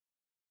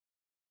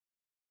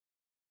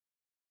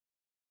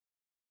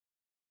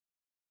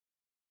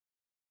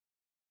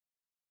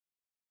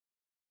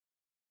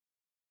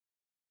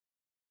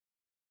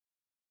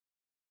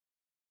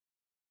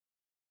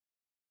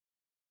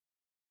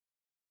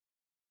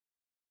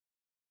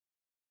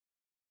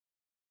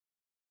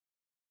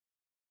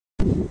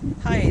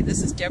Hi,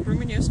 this is Deborah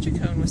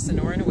Munoz-Chacon with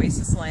Sonoran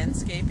Oasis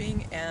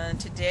Landscaping, and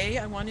today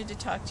I wanted to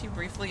talk to you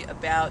briefly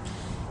about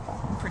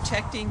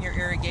protecting your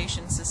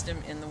irrigation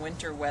system in the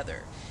winter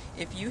weather.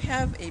 If you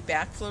have a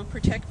backflow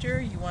protector,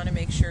 you want to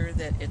make sure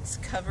that it's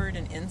covered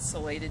and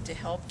insulated to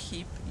help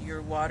keep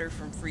your water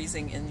from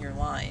freezing in your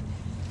line.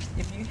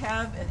 If you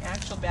have an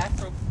actual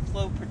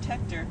backflow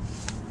protector,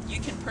 you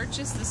can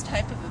purchase this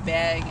type of a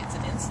bag. It's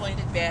an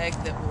insulated bag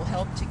that will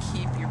help to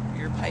keep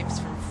your pipes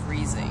from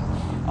freezing.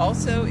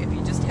 Also, if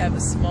you just have a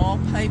small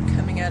pipe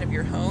coming out of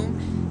your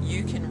home,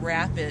 you can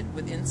wrap it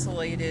with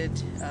insulated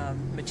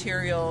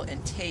material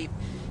and tape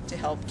to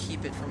help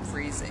keep it from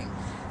freezing.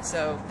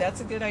 So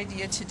that's a good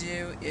idea to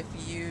do if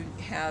you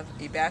have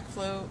a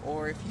backflow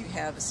or if you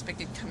have a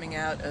spigot coming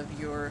out of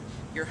your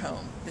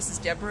home. This is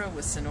Deborah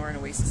with Sonoran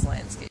Oasis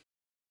Landscaping.